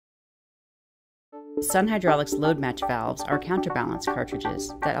Sun Hydraulics LoadMatch valves are counterbalance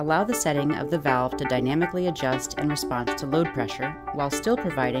cartridges that allow the setting of the valve to dynamically adjust in response to load pressure while still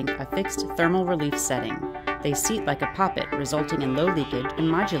providing a fixed thermal relief setting. They seat like a poppet, resulting in low leakage, and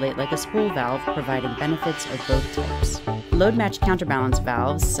modulate like a spool valve, providing benefits of both types. LoadMatch counterbalance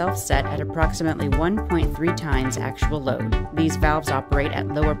valves self-set at approximately 1.3 times actual load. These valves operate at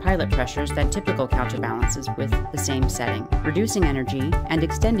lower pilot pressures than typical counterbalances with the same setting, reducing energy and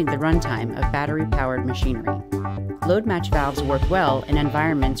extending the runtime of battery-powered machinery. LoadMatch valves work well in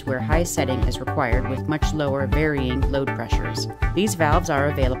environments where high setting is required with much lower varying load pressures. These valves are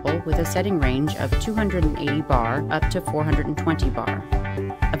available with a setting range of 280 bar up to 420 bar.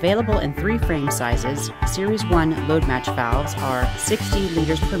 Available in 3 frame sizes, Series 1 LoadMatch valves are 60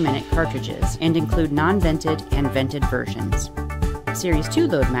 liters per minute cartridges and include non-vented and vented versions. Series 2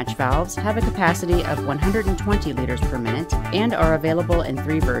 LoadMatch valves have a capacity of 120 liters per minute and are available in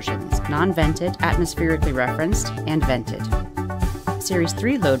 3 versions: non-vented, atmospherically referenced, and vented. Series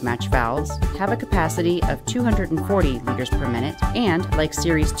 3 LoadMatch valves have a capacity of 240 liters per minute and, like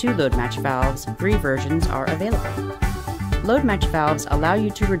Series 2 LoadMatch valves, 3 versions are available. LoadMatch valves allow you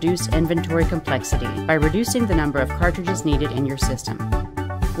to reduce inventory complexity by reducing the number of cartridges needed in your system.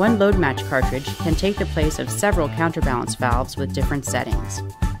 One LoadMatch cartridge can take the place of several counterbalance valves with different settings.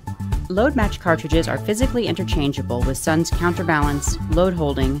 LoadMatch cartridges are physically interchangeable with Sun's counterbalance, load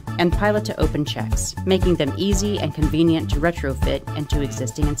holding, and pilot to open checks, making them easy and convenient to retrofit into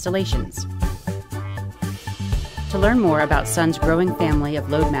existing installations. To learn more about Sun's growing family of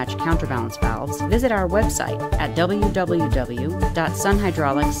LoadMatch counterbalance valves, visit our website at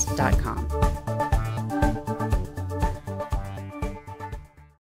www.sunhydraulics.com.